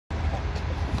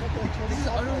This is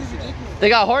utterly ridiculous. They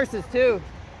got horses too.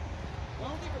 Why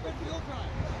don't they prevent fuel crime?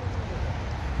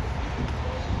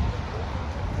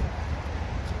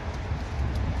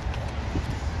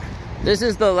 This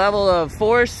is the level of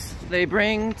force they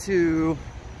bring to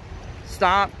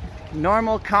stop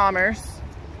normal commerce,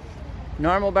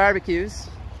 normal barbecues.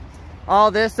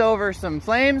 All this over some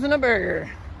flames and a burger.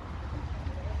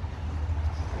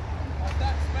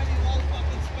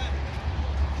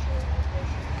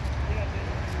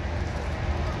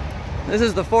 This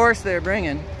is the force they're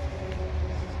bringing.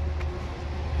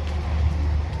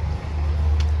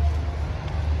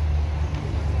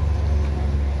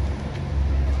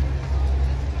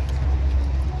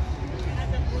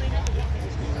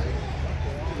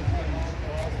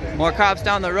 More cops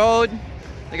down the road.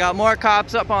 They got more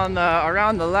cops up on the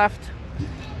around the left,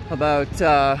 about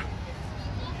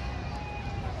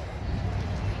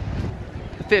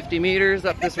 50 meters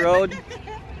up this road.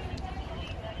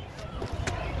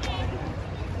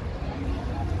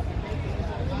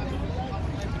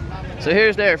 So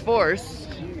here's their force.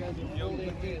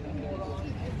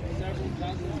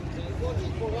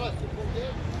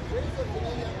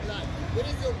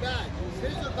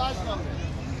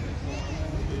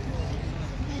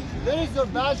 Where is your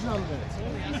badge number?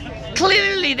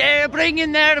 Clearly they're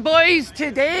bringing their boys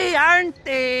today, aren't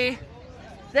they?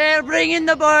 They're bringing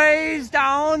the boys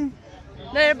down.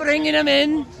 They're bringing them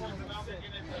in.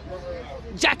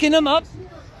 Jacking them up.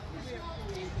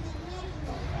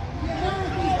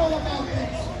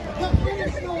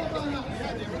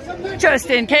 Just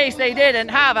in case they didn't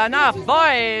have enough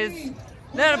boys,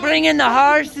 they're bringing the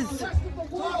horses.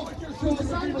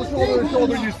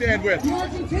 Shoulder you stand with.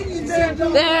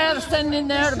 They're sending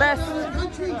their best.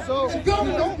 The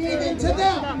government gave in to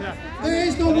them. There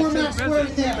is no more mass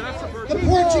wearing there. The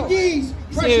Portuguese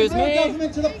pressured our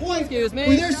government to the point where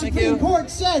their Supreme Court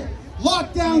said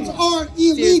lockdowns are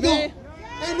illegal.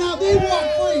 And now they walk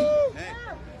free.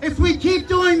 If we keep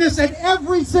doing this at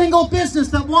every single business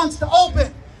that wants to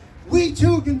open, we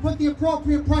too can put the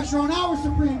appropriate pressure on our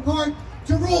Supreme Court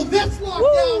to rule this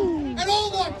lockdown and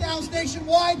all lockdowns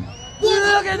nationwide.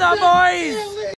 Look at the boys!